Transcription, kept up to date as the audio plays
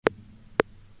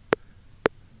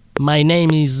My name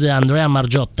is Andrea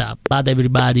Margiotta, but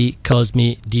everybody calls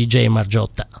me DJ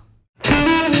Margiotta.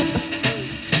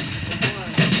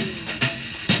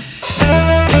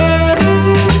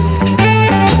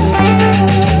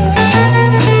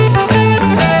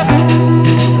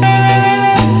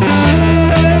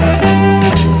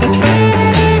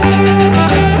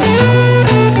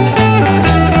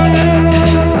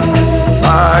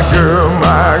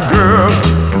 My girl,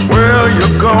 where you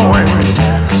going?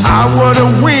 Out where the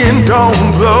wind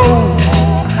don't blow.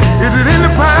 Is it in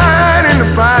the pine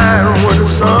where the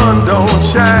sun don't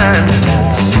shine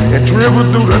and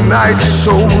dribble through the night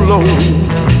so low?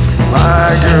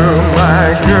 My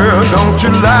girl, don't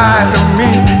you lie to me.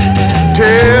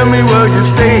 Tell me where you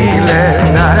stayed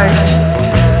last night.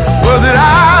 Was it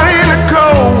out in the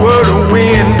cold where the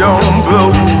wind don't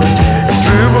blow and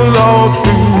dribble all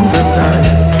through the night?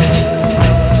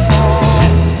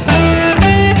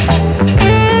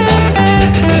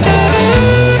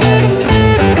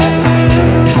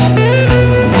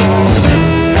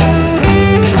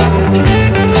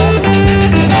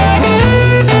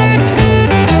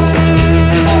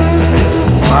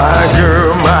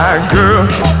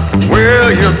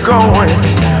 Going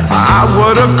out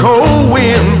where the cold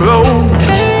wind blow.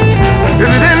 Is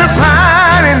it in the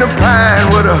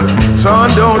pine where the sun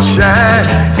don't shine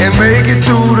and make it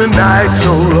through the night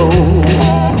so low?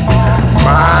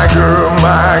 My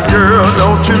girl,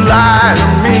 don't you lie to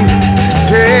me.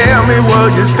 Tell me where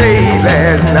you stayed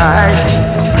last night.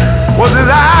 Was it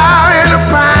out in the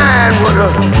pine where the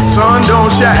sun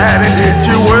don't shine and did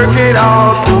you work it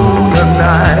all through the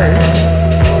night?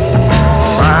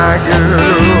 My girl.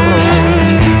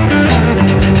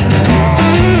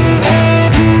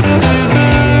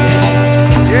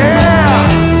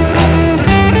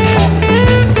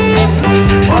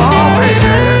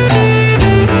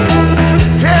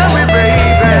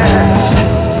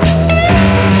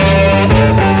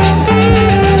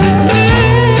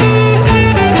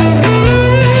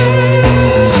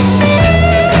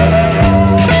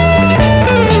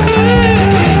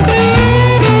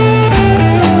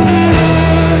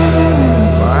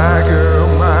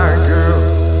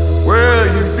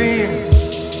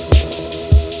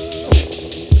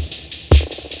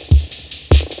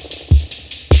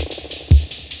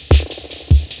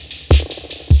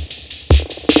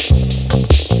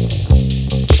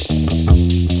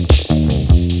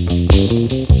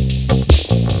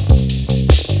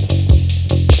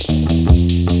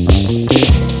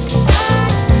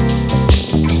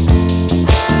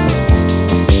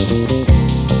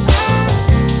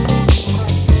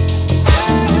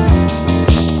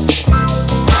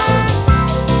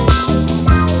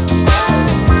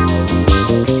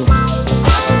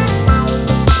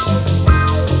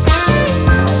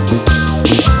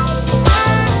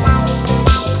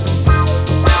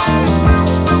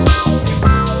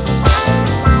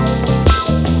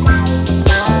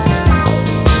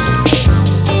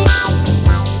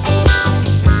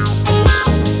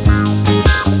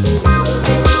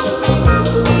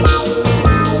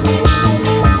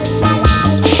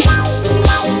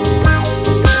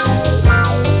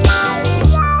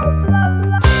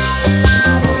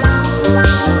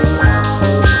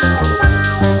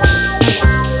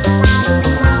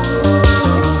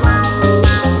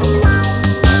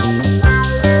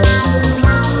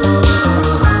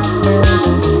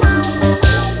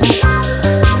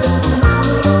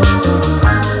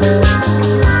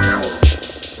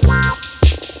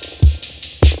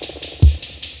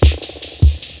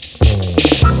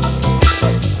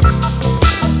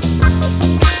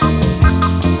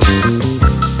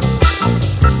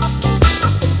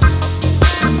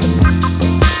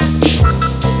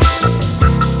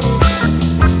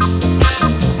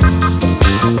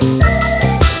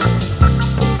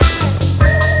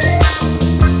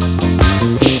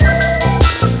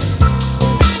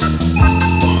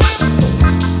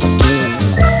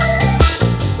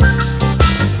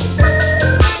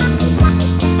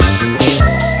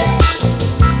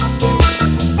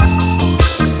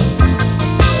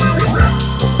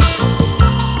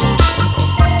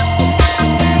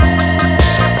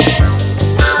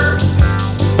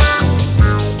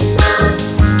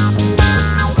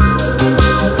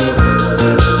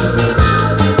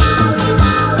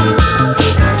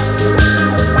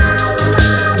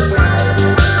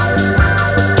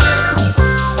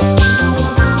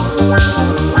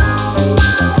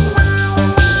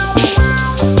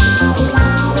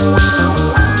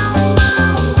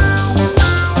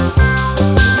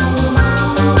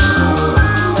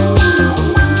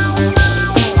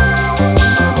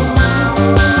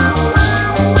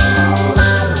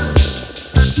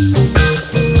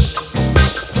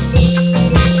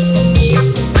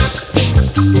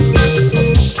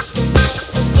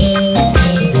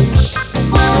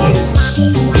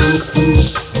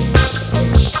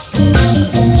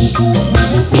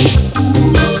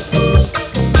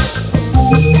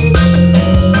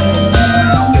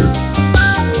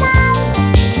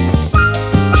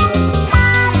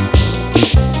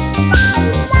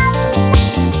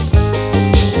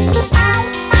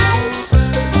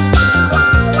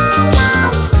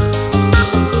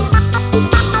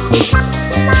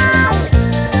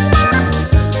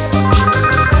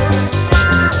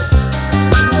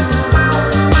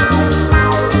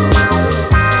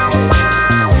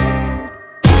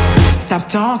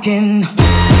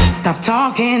 Stop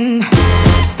talking,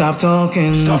 stop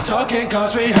talking. Stop talking,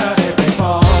 cause we heard it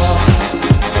before.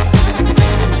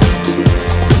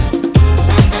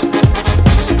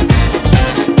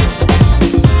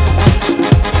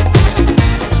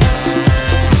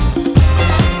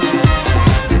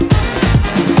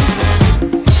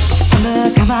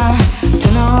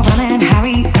 Turn around and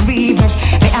hurry and reverse.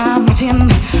 They are marching,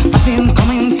 busting,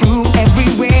 coming through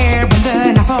everywhere. When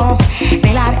the night falls,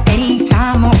 daylight any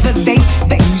time of the day.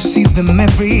 Then you see them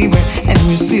everywhere, and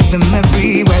you see them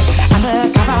everywhere.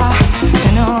 Undercover,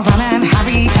 turn around and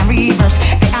hurry and reverse.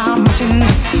 They are marching,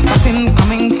 busting,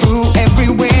 coming through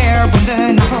everywhere. When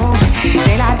the night falls,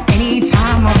 daylight any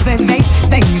time of the day.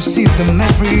 Then you see them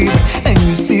everywhere, and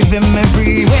you see them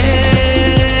everywhere.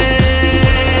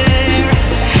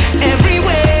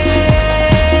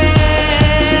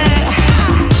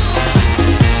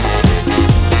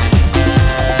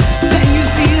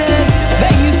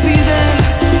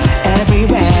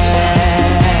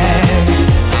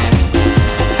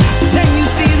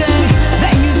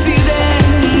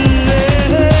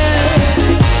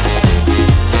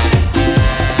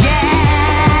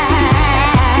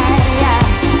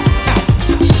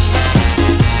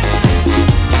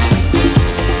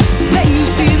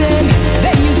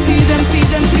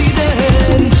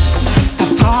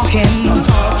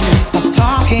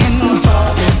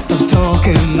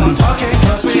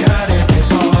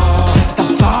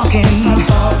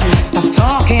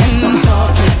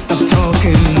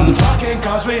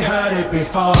 We heard it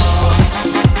before.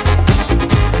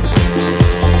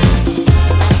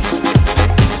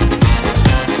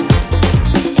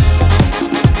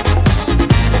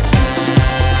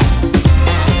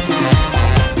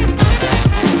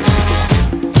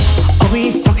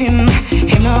 Always talking,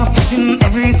 hypnotizing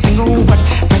every single word,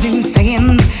 present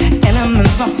saying,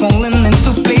 elements are falling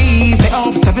into place. They're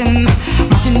observing,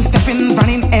 marching, stepping,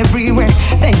 running everywhere.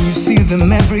 Then you see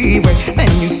them everywhere.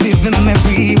 Then you see them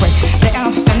everywhere. They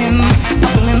are standing,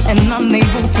 bubbling and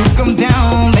unable to come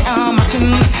down. They are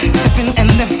marching, stepping, and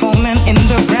they're falling in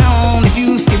the ground. If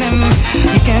you see them,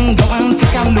 you can go and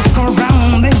take a look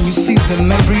around. Then you see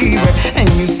them everywhere. And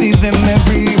you see them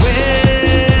everywhere.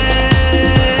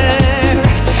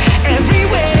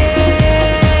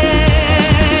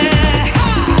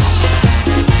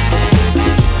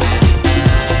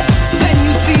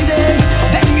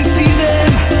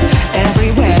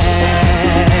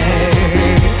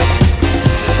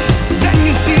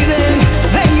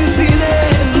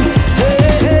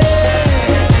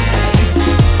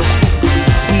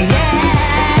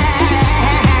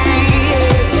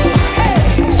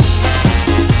 Hey!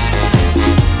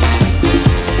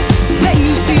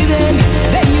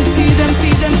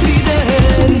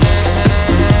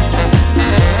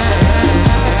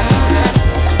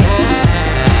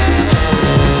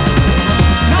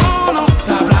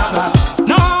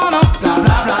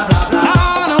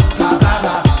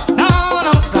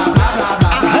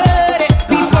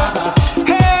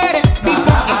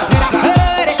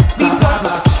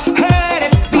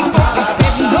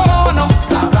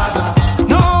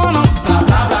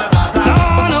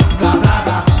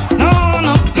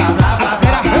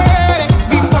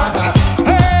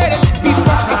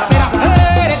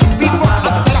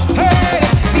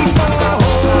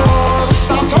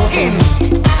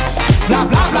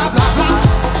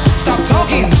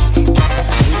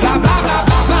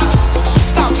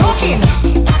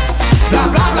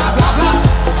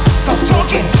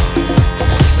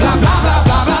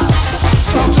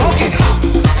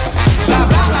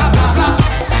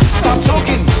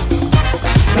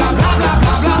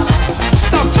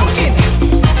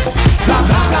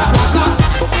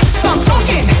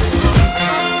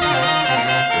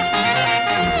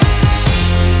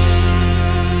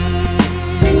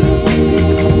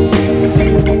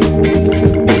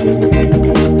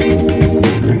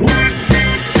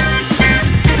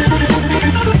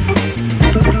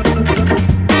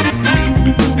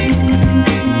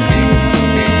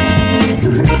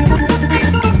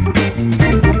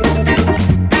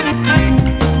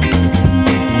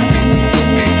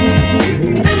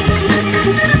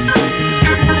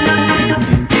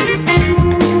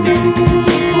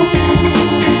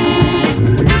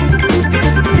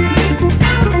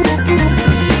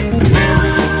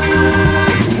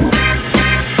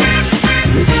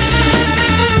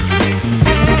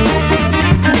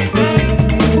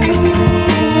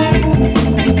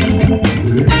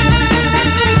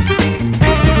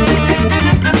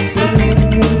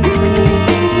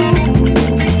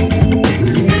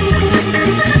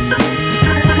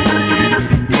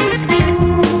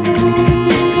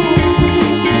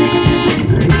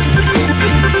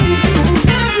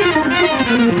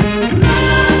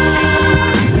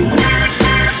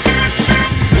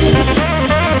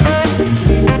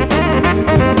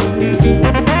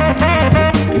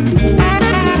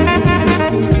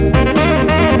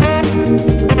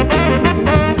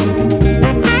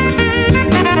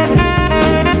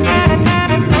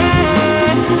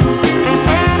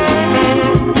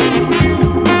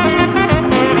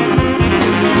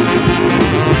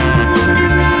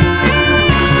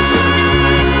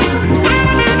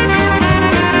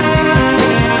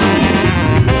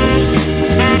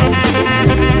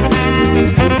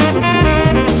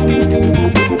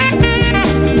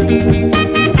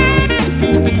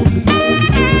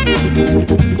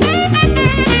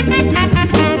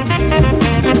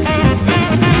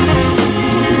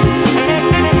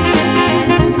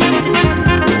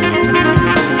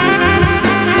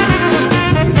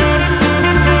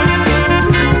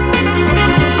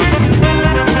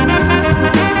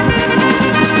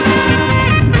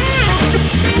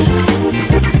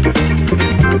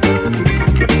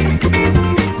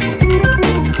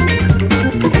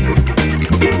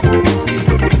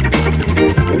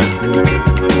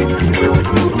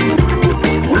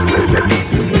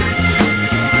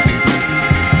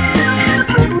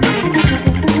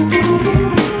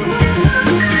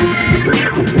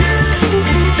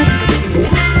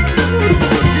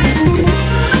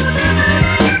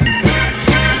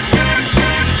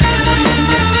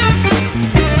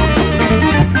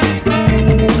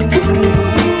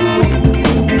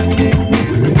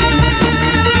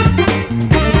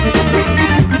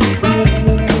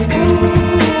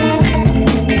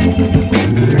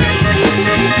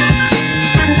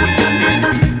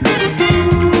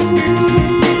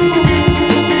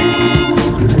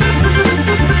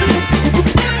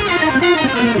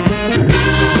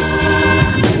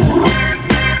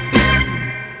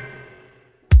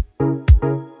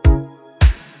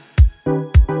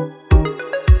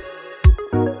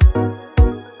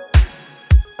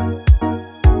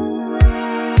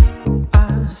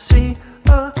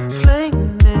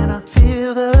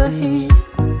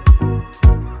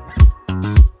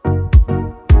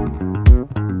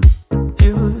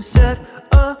 set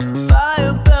a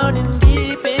fire burning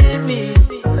deep in me.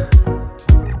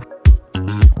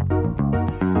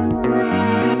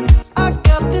 I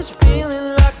got this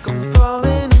feeling like I'm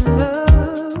falling in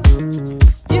love.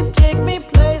 You take me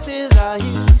places I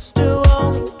used to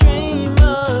only dream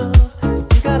of.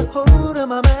 You got a hold of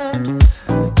my mind,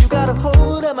 you got a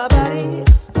hold of my body.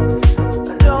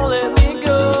 Don't let me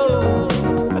go,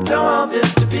 I don't want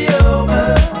this to be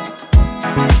over.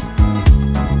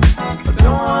 I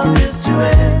don't want this to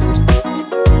end.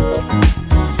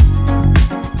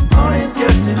 Morning's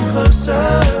getting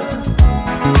closer,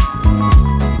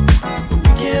 we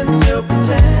can still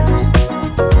pretend.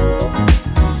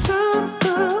 Time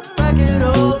back it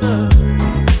over.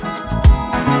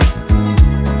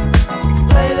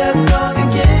 Play that song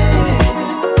again.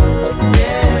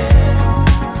 Yeah.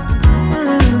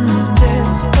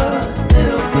 Dance a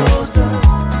little closer.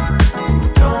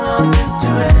 Don't want this to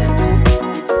end.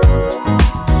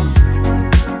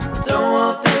 Don't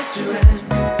want this to end.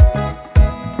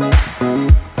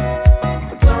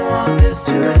 Don't want this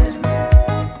to end.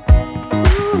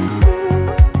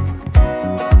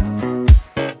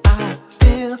 I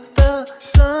feel the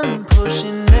sun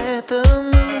pushing at the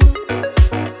moon.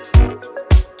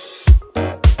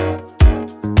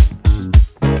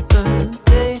 The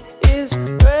day is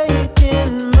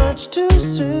breaking much too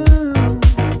soon.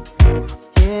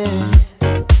 Yeah.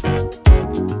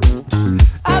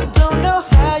 I don't know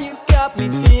how you got me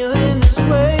feeling this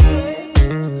way.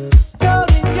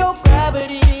 Caught in your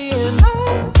gravity and I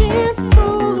can't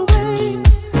pull away.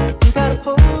 You got a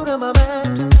hold of my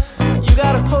mind, you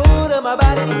got a hold of my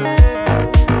body.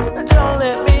 Don't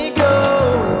let me go,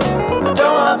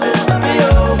 don't want this to be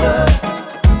over.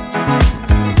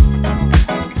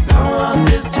 Don't want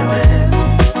this to end.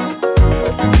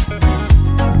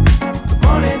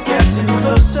 Morning's getting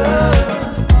closer,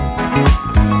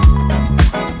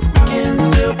 we can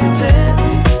still pretend.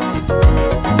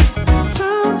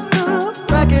 Time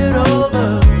back it over.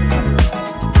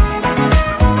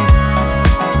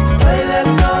 Play that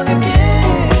song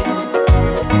again.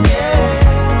 Yeah.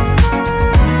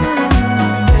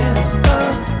 Dance a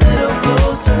little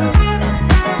closer.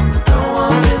 Don't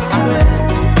want this to end.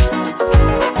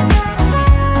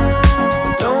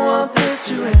 Don't want this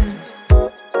to end.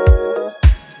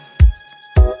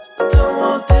 Don't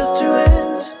want this to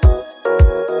end.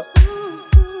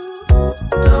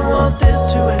 Don't want this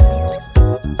to end.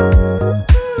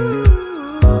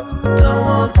 Don't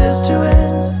want this to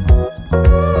end.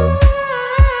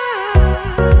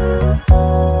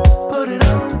 Put it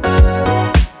on. Put it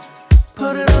on repeat.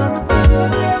 Put it on.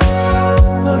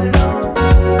 Put it on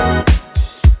repeat.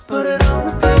 Put it on. Put it on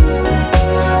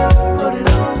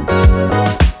repeat.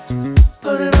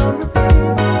 Put it on.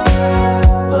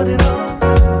 Put it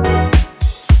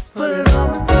on repeat. Put it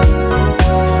on.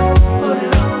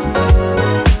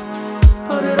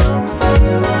 Put it on repeat.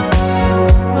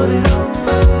 Put it on.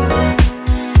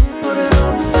 Put it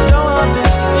on. Don't want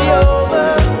this to be over.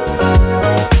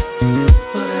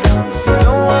 Put it on.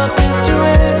 Don't want this to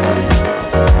end.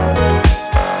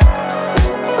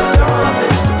 Don't want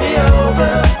this to be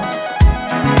over.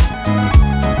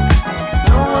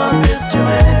 Don't want this to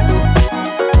end.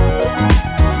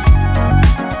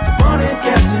 Morning's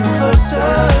getting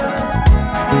closer,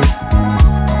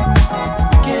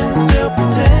 we can still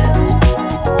pretend.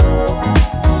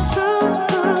 Time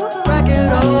back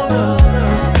it over.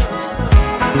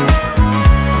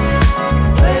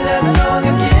 Play that song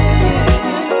again.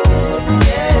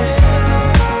 Yeah.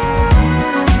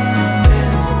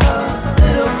 Dance a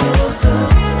little closer.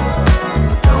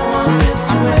 Don't want this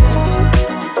to end.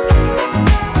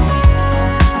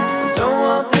 Don't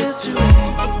want this to end.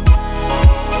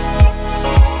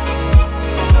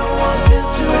 Don't want this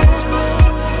to end. Don't want this to end.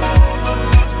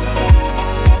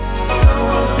 Don't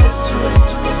want this to end.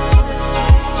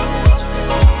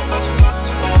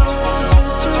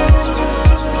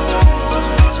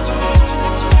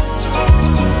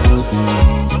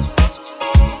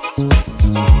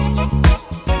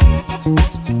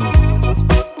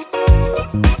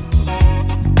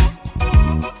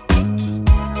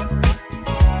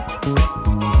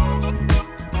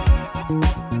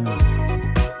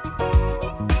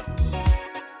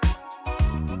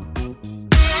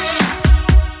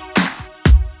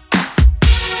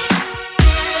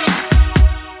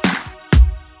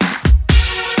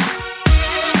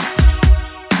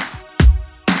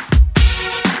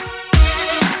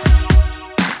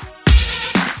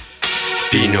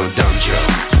 Pino D'Angio,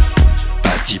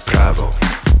 Patti Bravo,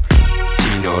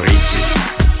 Tino Rizzi,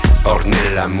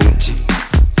 Ornella Muti,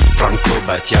 Franco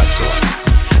Battiato,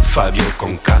 Fabio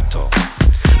Concato,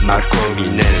 Marco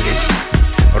Minelli,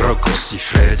 Rocco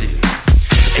Siffredi,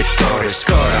 Ettore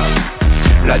Scora,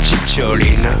 la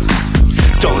Cicciolina,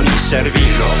 Tony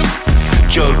Servillo,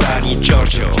 Giovanni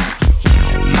Giorgio,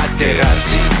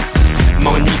 Materazzi,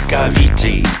 Monica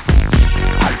Vitti,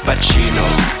 Al Pacino,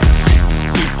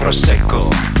 il Prosecco,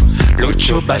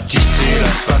 Lucio Battisti e la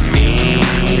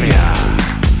famiglia,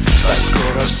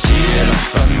 Vasco Rossi e la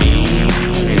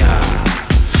famiglia,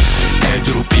 Ed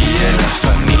Rupi e la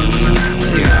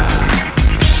famiglia,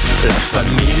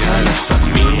 la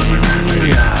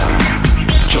famiglia,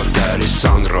 Giorgio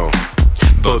Alessandro,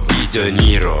 Bobby De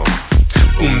Niro,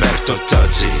 Umberto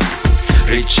Tozzi,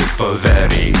 Ricci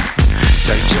Poveri,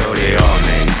 Sergio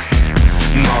Leone,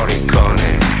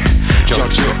 Morricone,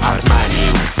 Giorgio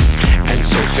Armani,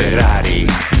 Enzo Ferrari,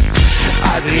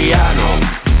 Adriano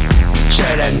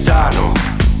Celentano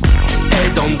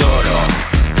e Dondoro,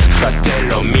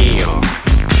 fratello mio,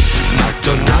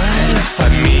 Madonna e la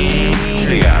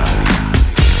famiglia,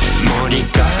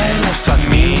 Monica e la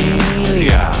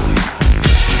famiglia,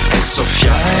 e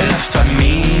Sofia e la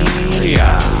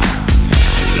famiglia,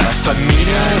 la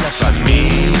famiglia e la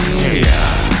famiglia,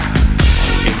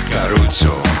 il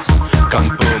Caruso,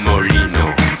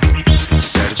 Campomolino,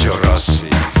 Sergio Rossi,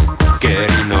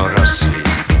 Gherino Rossi,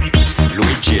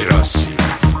 Luigi Rossi,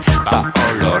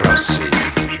 Paolo Rossi,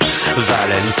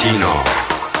 Valentino,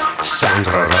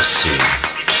 Sandro Rossi,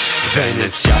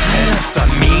 Venezia e la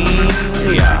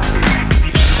famiglia,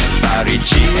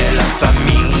 Parigi e la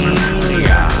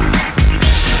famiglia,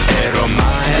 e Roma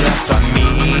e la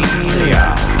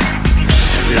famiglia,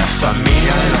 la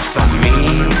famiglia e la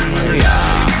famiglia,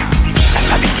 la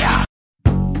famiglia.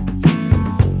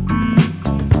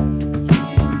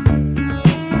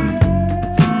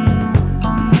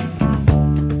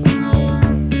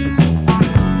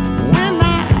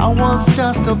 I was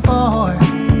just a boy.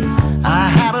 I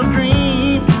had a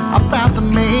dream about the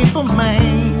Maple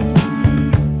Man.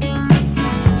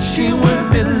 She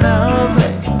would be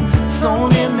lovely,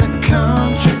 sown in the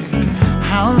country.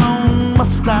 How long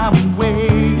must I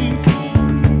wait?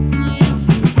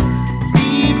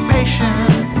 Be patient,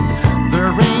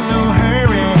 there ain't no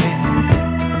hurry.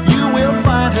 You will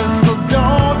find us, so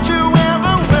don't you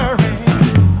ever worry.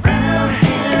 Brown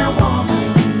hair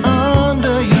woman,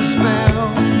 under your spell.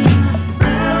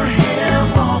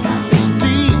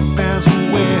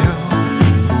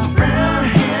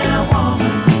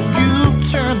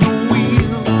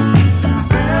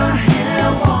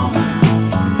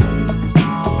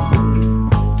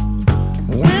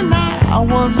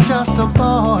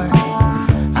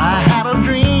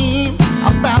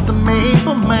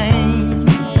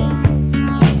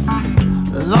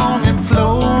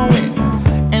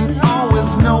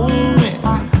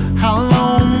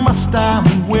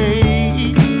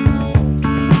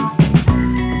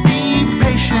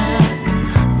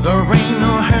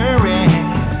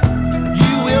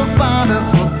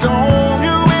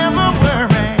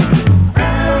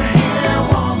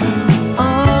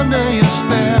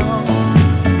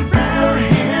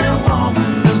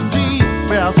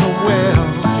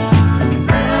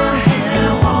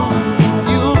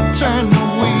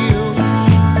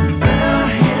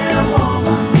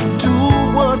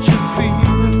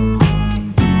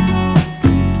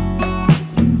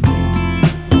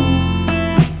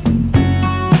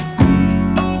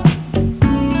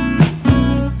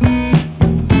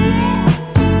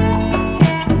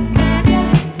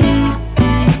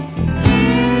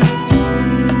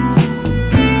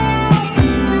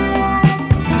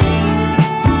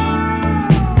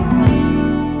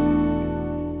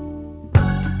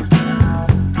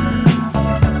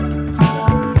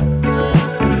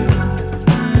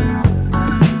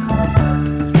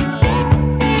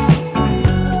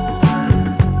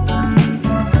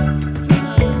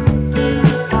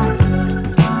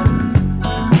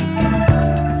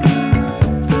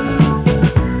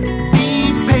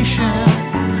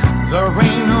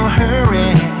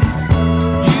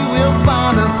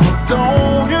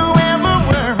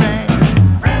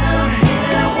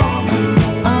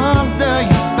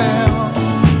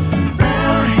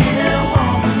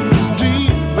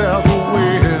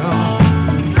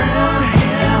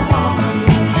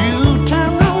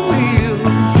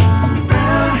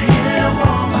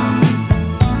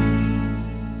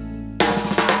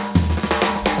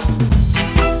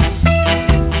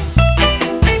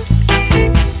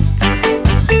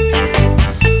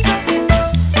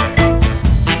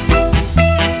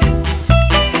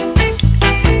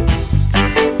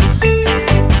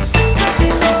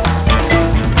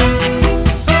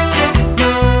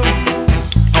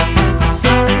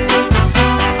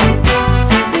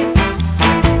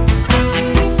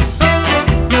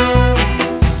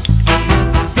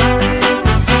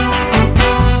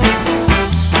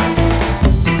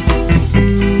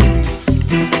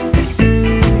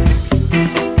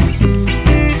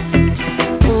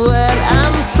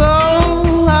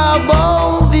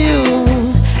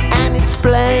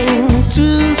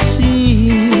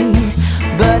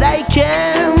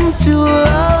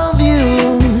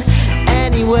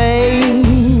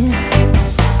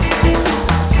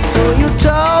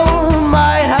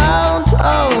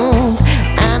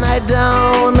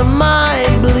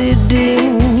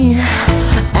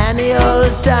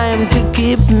 time to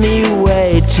keep me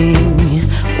waiting,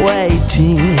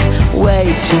 waiting,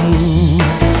 waiting.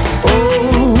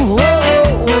 Oh,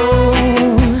 oh,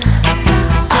 oh.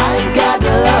 I got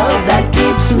love that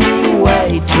keeps me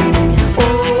waiting.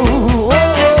 Oh,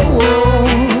 oh,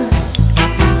 oh.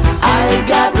 I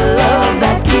got love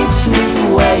that keeps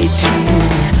me waiting.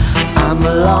 I'm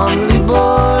a lonely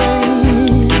boy.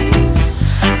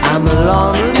 I'm a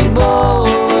lonely boy.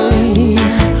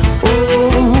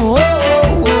 Oh,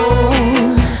 oh, oh.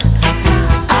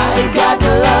 I got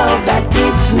love that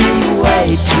keeps me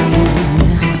waiting.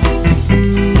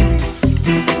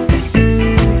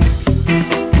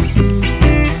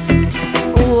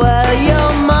 Well,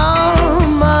 your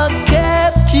mama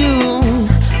kept you,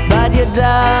 but your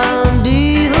dad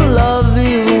did love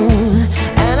you,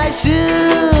 and I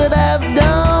should have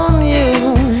done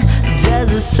you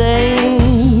just the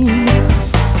same.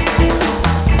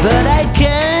 But I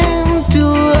came to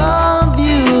love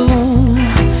you,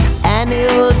 and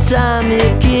every time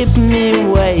you keep me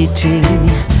waiting,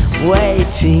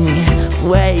 waiting,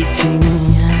 waiting,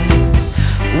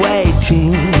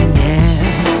 waiting, yeah.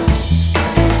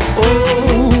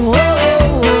 Oh,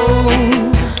 oh, oh.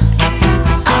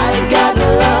 I got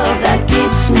love that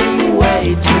keeps me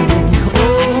waiting.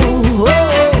 Oh,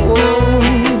 oh, oh.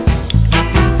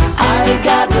 I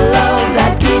got love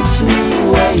that keeps me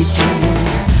waiting.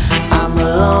 I'm a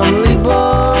lonely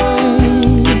boy.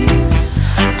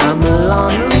 I'm a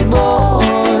lonely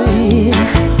boy.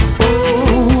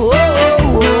 Oh,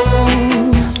 oh, oh.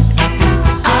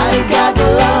 I got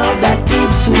love that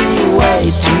keeps me waiting.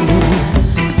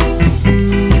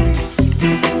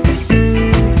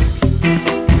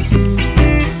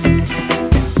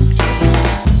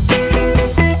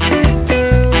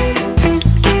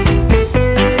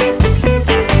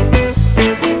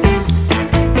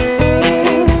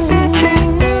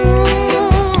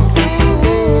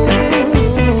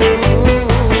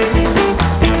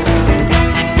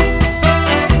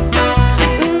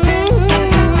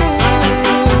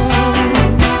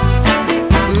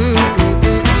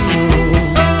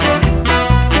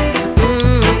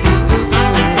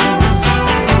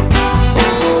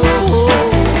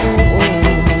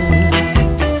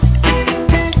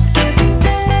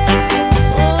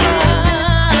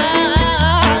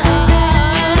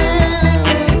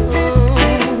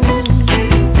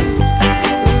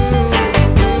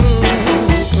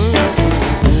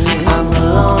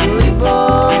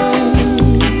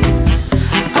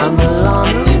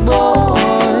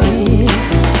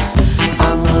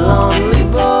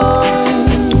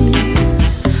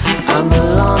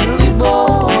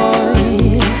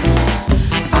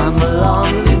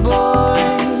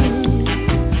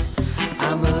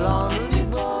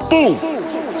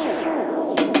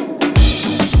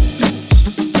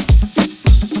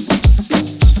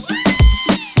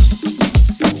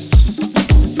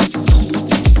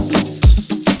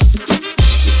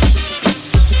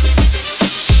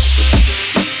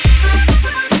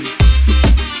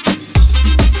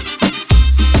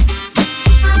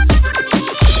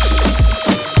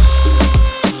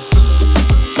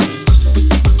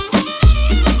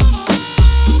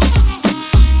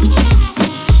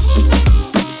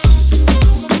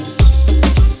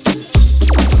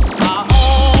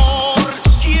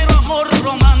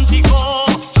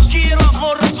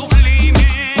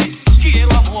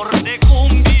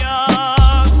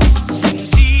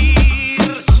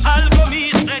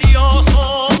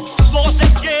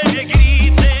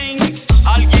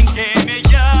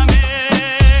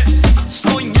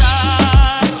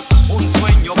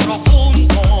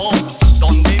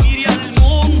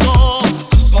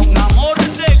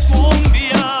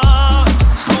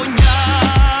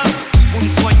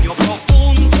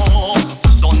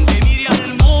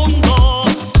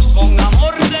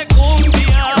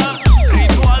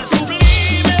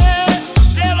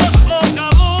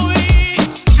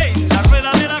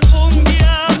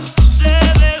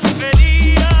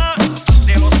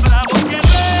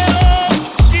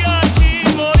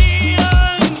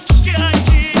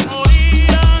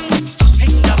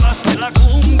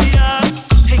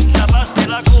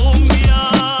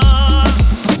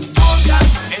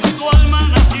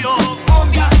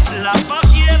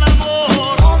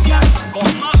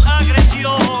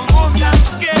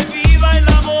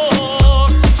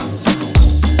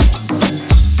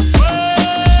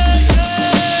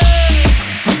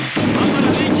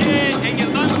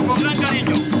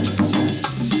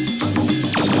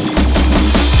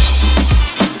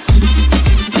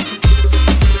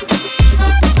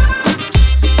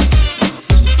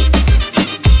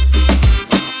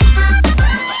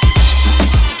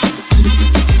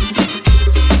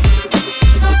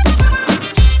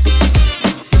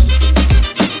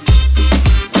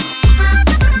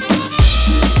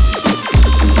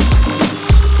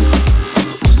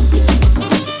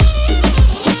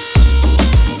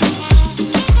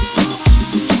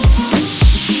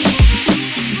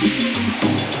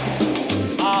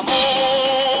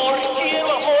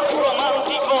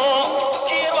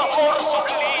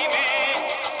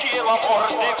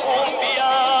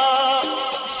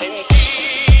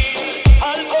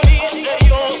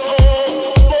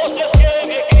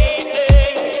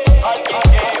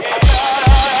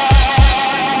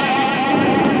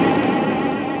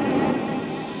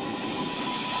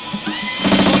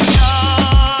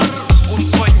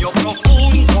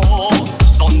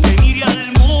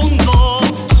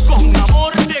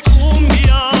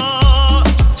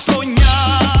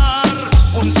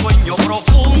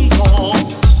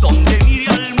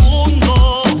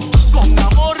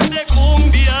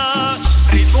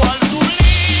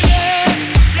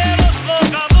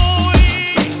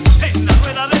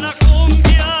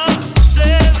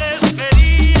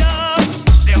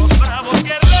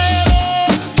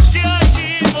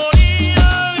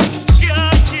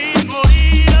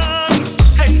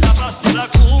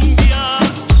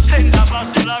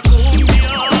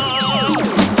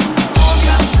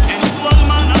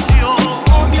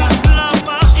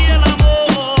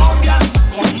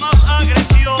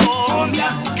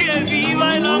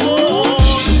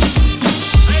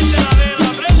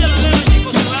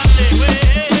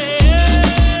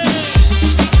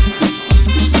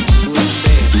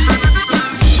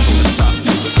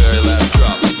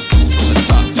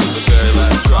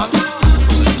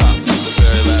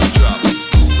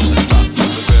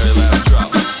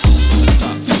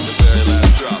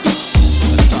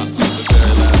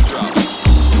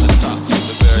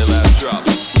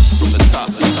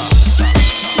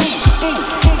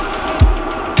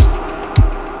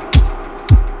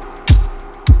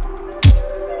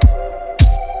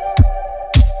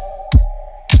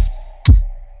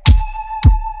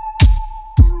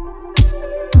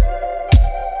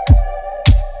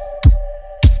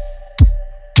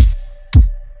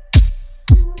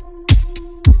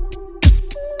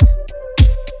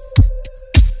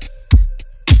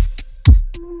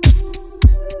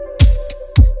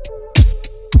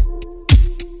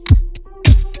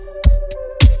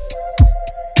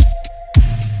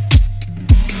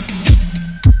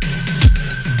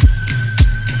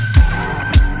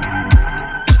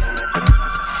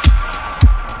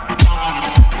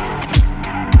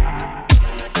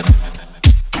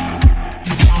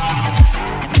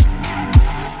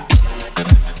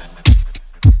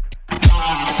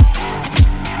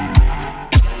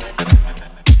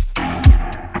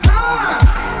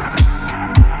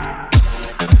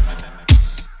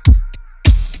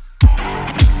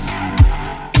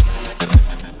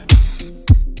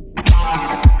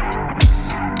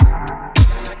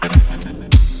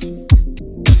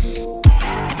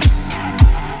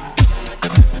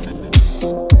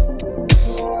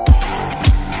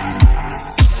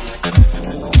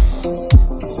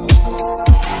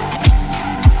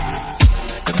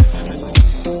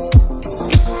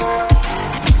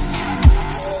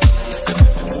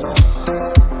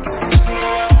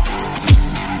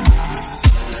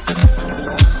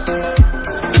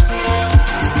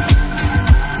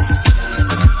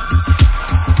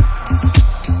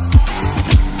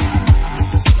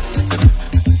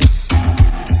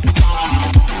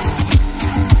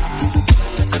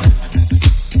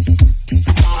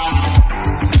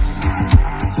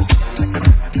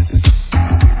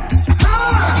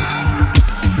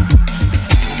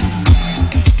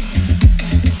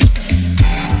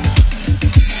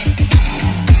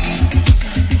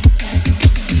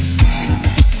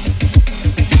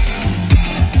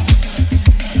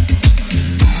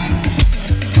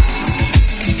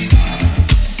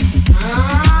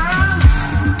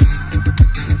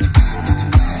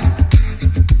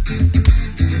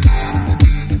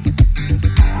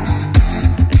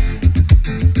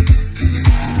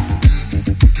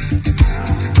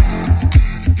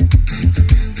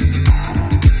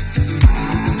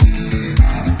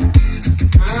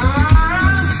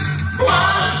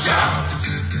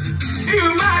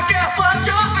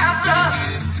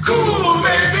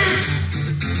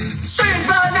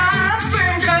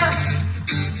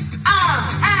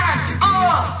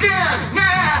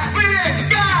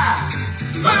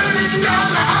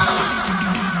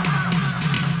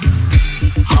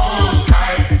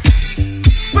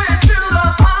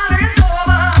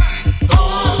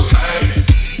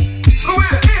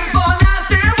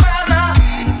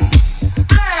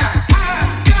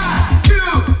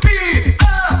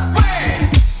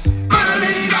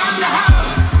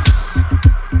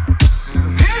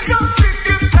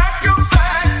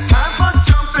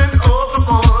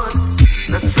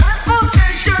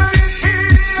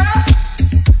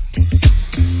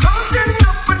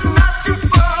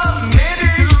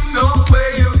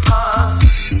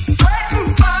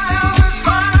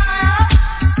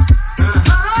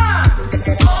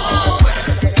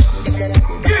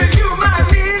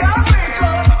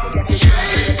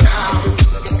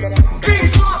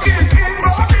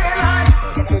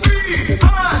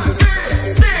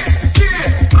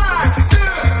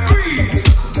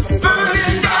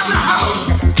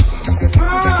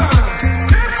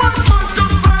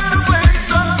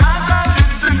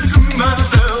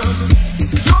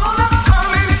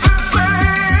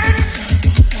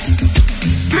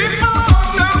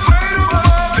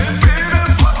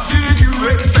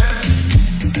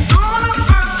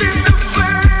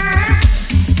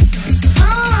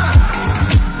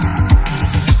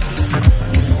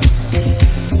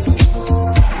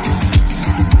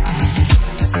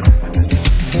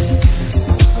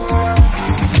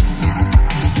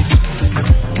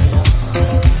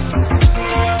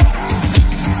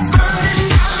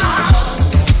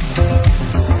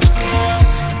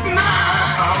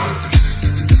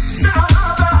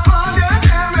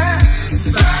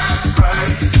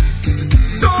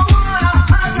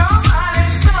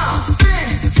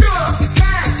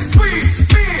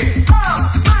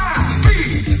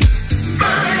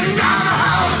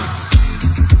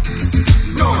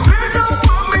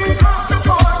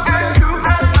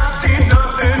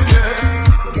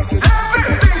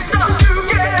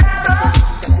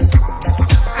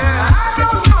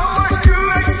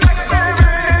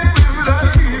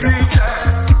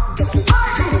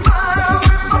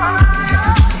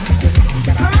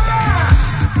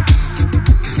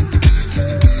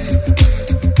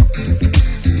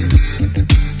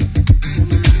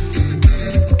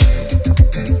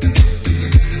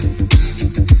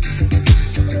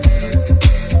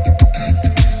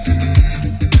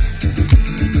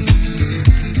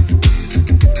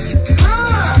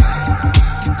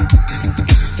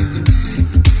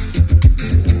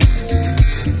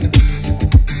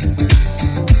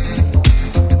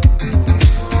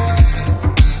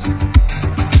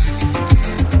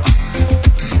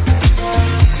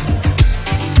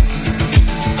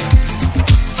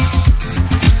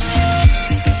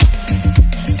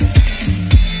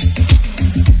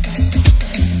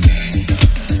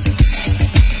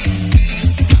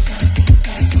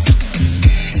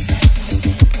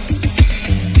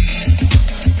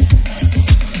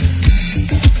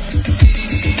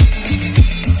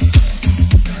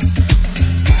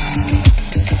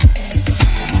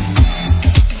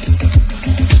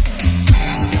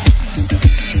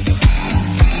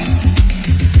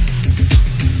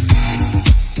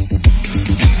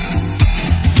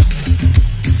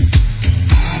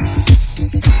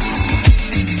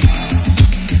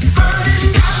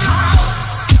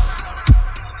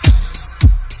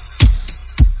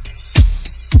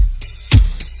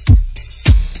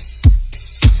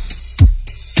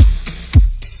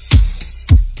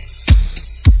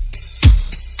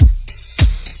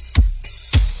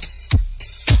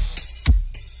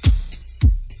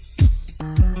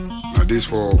 This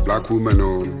for black women.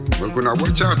 We're gonna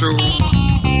watch out.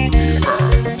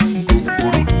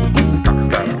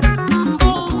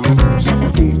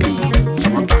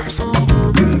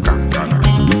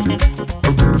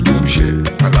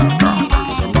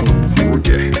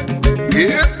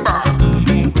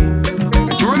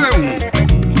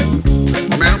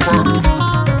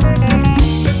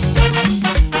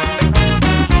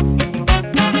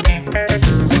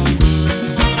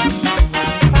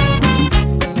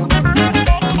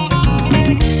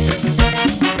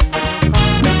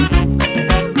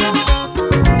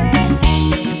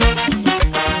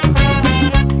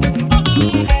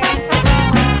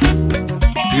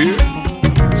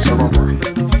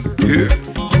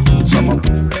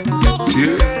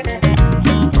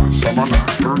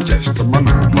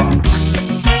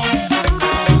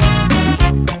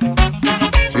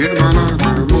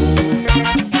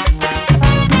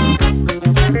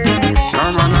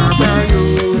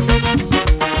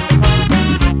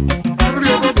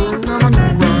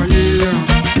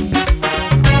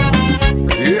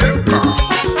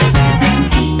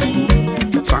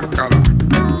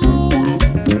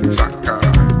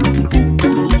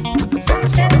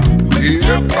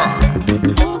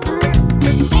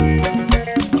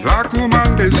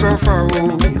 they suffer,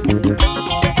 oh.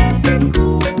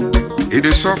 It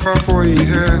is suffer for in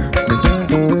here.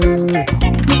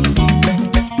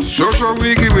 So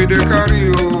wiggy with the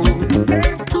carry, oh.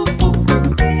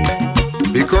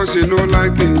 Because he don't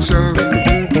like himself.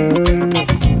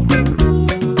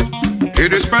 He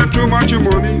dey spend too much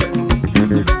money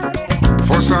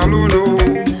for saloon, oh.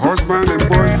 Husband and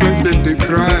boyfriends, they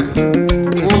cry,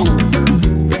 oh.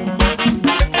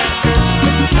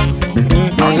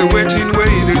 As a waiting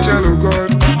way, they tell of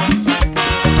God,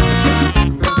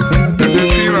 and they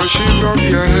feel ashamed of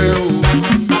their hair, oh.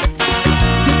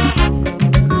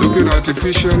 Looking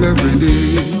artificial every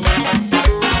day.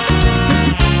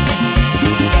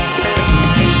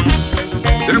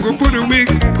 Then go put a wig,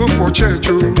 go for church,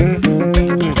 oh.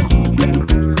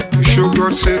 To show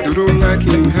God said they don't like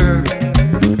him hair.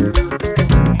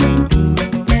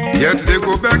 Yet they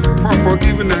go back for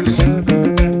forgiveness,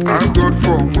 ask God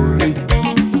for money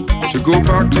to go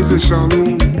back to the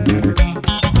saloon.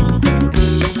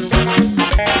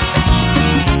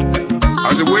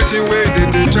 As a waiting way,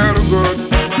 they tell God,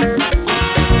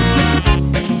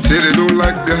 say they don't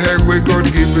like the hair way God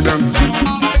give them.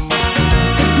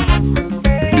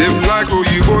 They like oh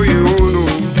you boy you know.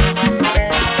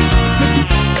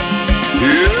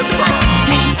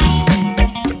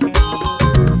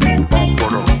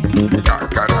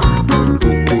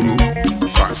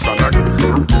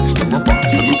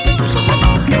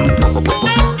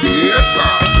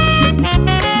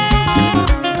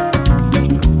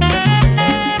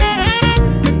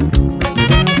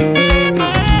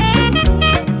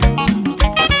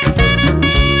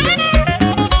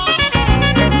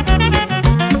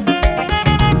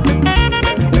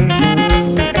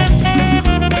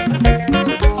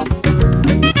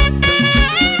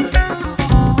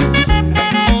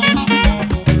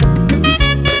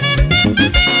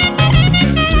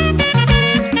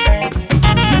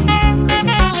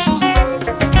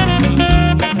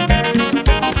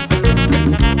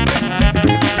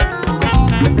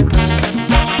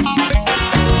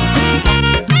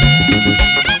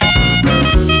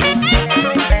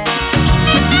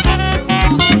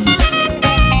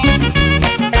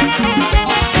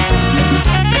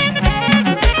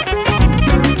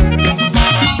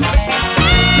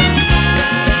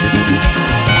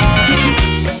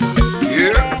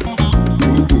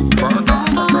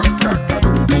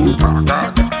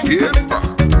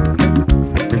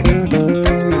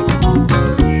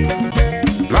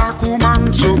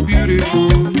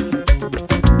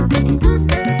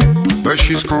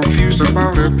 She's confused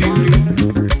about her beauty.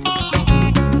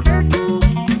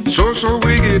 So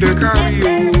wicked the carry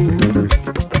oh.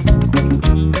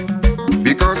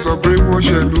 Because of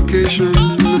brainwash education.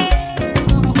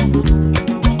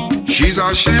 She's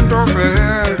ashamed of her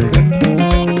hair.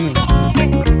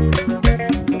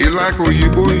 It like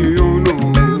Oyibo you know.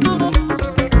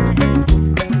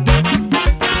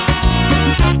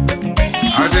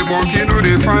 As a monkey know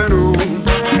they find oh.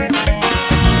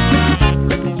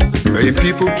 Hey,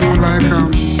 people too like him.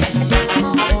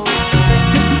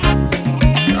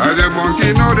 As a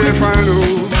monkey know they find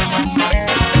oh.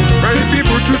 Hey,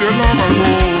 people to the love and go.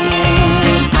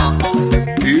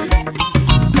 Yeah.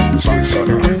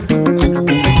 Sansara.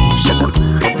 Kukuru. Sabaka.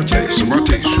 Rabate.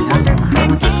 Sumate. Sumana.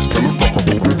 Rabate. Stamaka.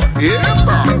 Yeah,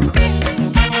 ba.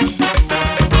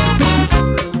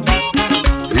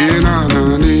 Yeah, na na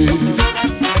ni.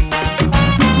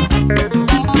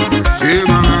 Yeah,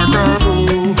 manakabo.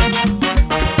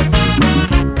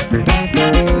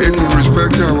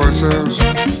 Ourselves.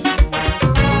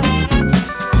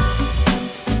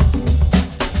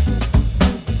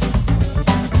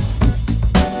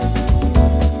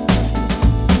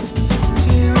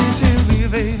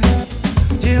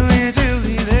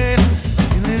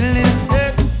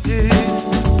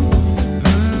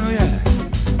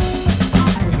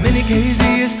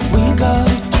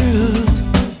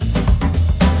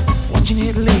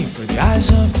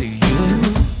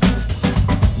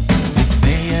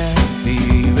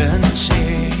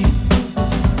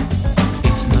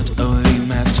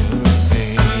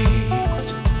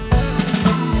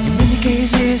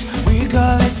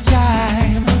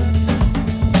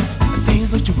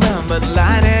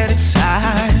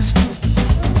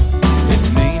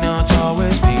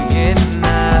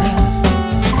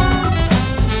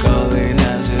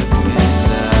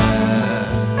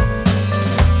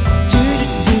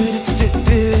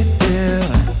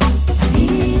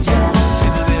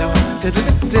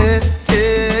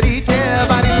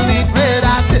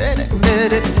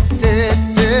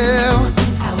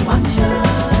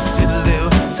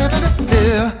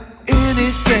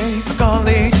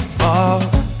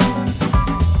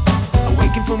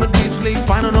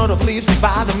 lives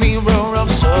by the mirror of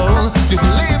soul. Do you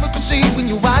believe I could see when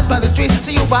you eyes by the street?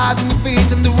 See you wiping your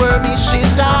feet and the word me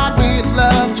she's hard with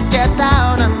love to get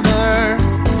down under.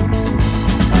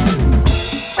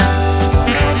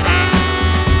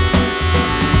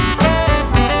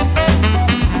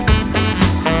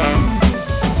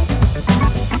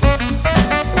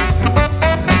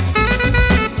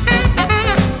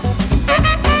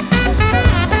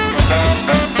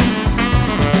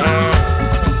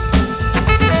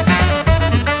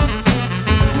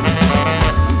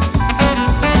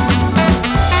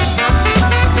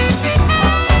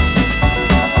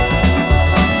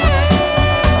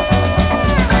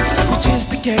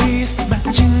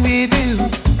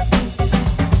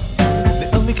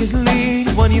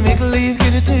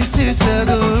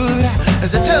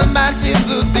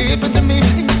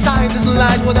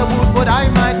 What I would, what I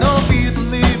might not be to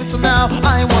leave it, so now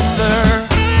I wonder.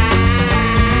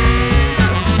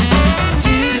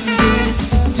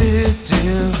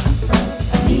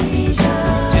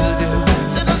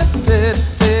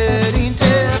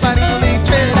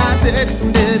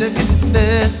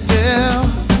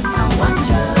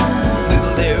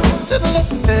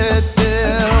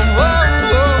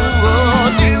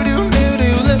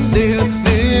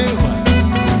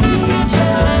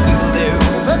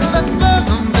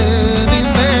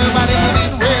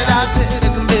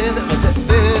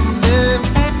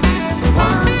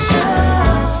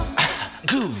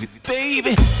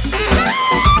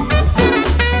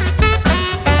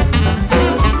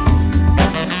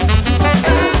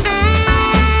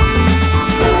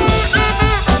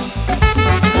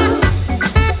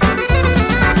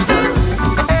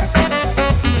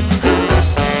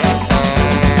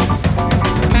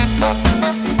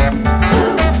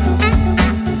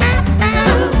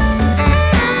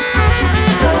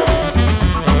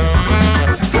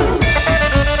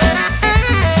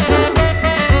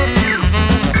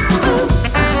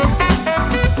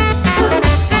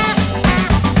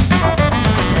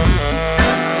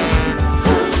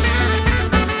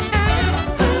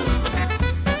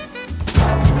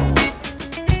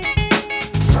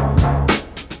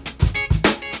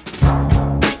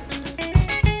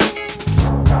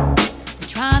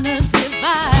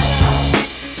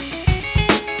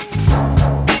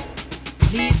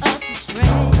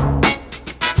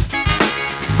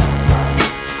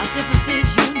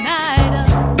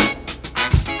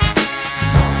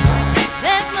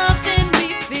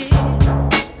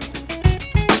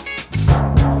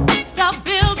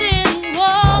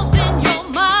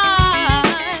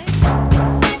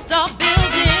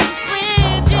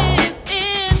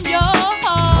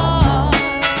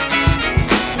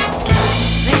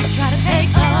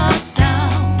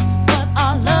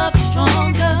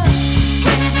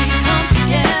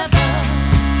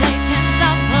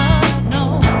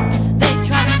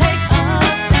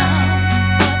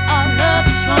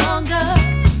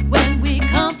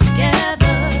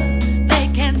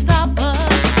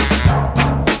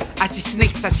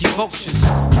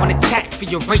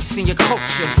 Your race and your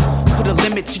culture, put a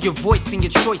limit to your voice and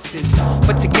your choices.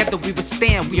 But together we would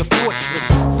stand, we a fortress.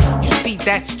 You see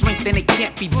that strength and it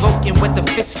can't be broken, whether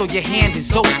fist or your hand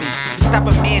is open. To stop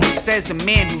a man who says a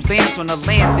man who lands on the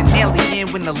land's an alien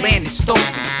when the land is stolen.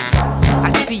 I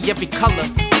see every color,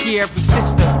 hear every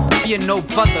sister, fear no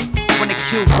brother. Wanna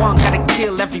kill one, gotta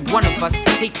kill every one of us.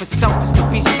 Hate for self is the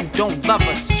reason you don't love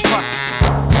us. Trust,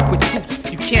 with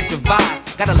truth you can't divide.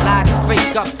 Gotta lie to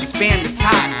break up, to span the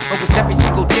tide. But with every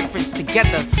single difference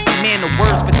together, a man of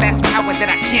words, but that's power that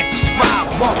I can't describe.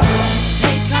 Whoa.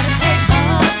 They try to take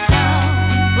us down,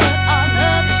 but our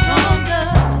love is stronger.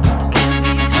 When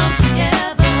we come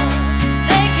together,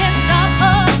 they can't stop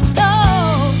us. No,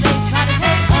 they try to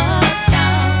take us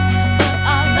down, but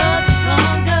our love is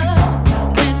stronger.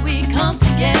 When we come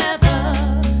together,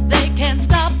 they can't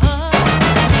stop us.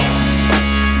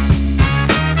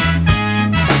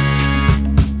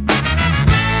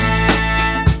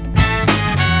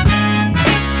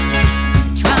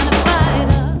 Trying to fight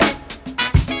us.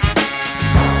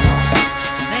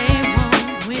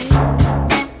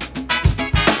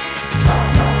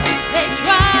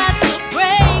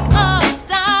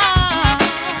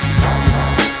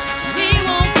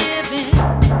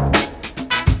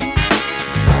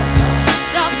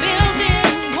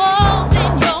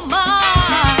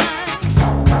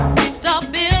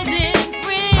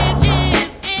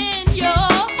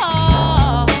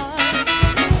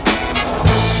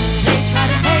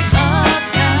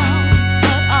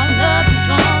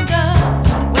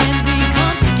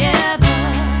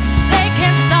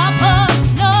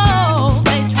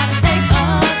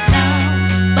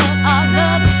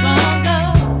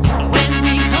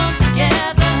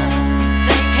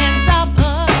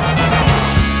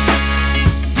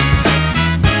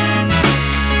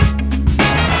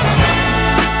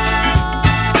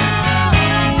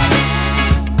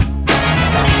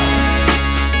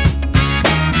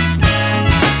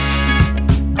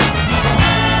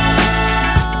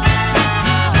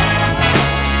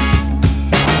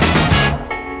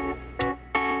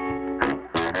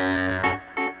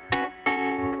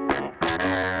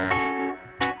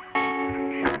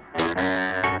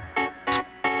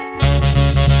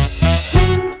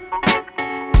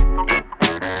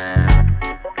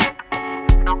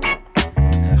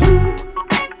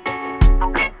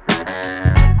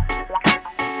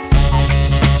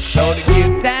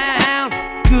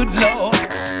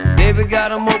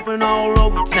 open all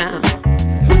over town.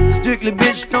 Strictly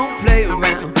bitch, don't play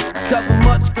around. Cover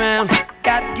much ground,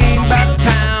 got a game by the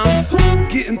pound.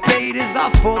 Getting paid is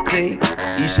our forte,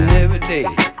 each and every day,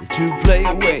 to play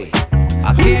away.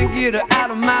 I can't get her out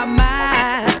of my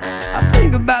mind. I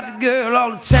think about the girl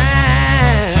all the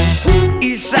time.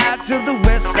 East side to the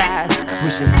west side,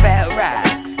 pushing fat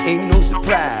rides, ain't no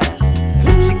surprise.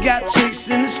 She got chicks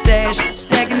in the stash,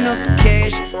 stacking up the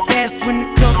cash, fast when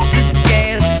it comes to the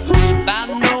gas. She by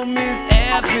no means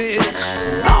average,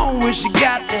 as long as she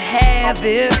got to have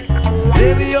it.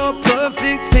 Baby, you're a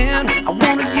perfect 10, I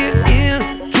wanna get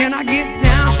in. Can I get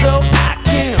down so I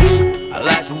can? I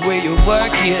like the way you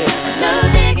work it. No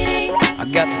diggity. I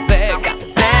got to bag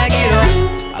it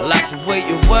up. I like the way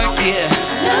you work it.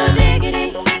 No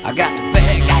diggity. I got to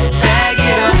bag it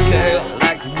up, girl. I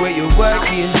like the way you work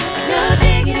it. No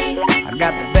diggity. I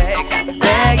got to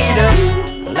bag it up.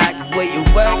 I like the way you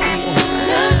work it.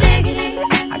 No diggity.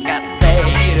 I got to bag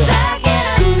it up. Back it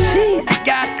up. She's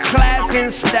got class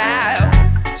and style,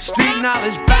 street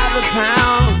knowledge by the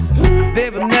pound.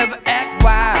 Baby, never act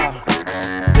wild.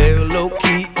 Very low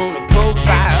key on the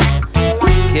profile.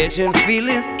 Catching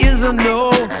feelings is a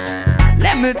no.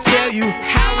 Let me tell you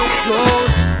how it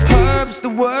goes. Herbs the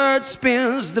word,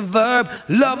 spins the verb.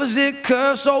 Lovers it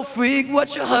curves, so freak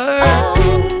what you heard.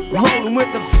 Rolling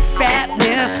with the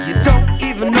fatness, you don't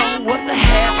even know what the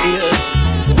half is.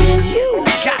 You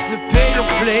got to pay to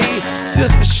play,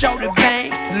 just for show the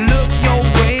bank to look your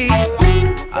way.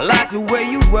 I like the way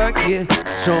you work it,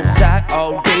 so I'm tight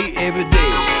all day, every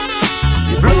day.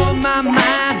 You blow my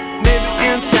mind, maybe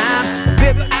in time,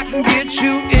 baby, I can get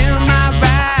you in my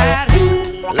ride.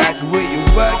 I like the way you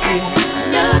work it.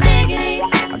 No diggity.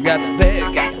 I got to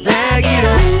bag it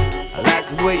up. I like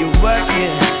the way you work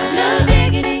it. No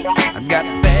diggity. I got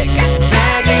to bag it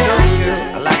up, girl.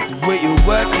 I like the way you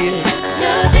work it.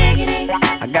 No diggity.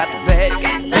 I got to bag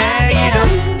it up.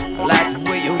 I like the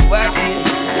way you work it.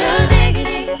 No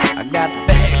diggity. I got to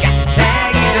bag it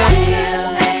up.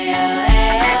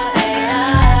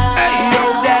 Hey yo,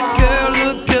 that girl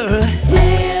look good.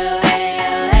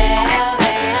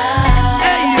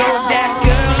 Hey yo, that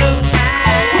girl look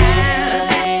fine.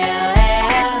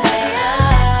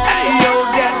 Hey yo,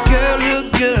 that girl look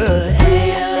good.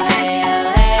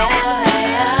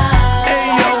 Hey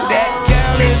yo, that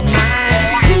girl is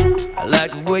mine. I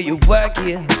like the way you work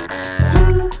it.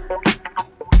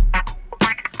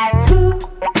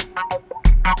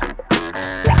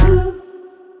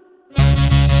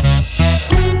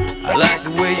 I like the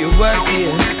way you work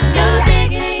it. No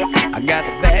diggity. I got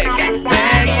the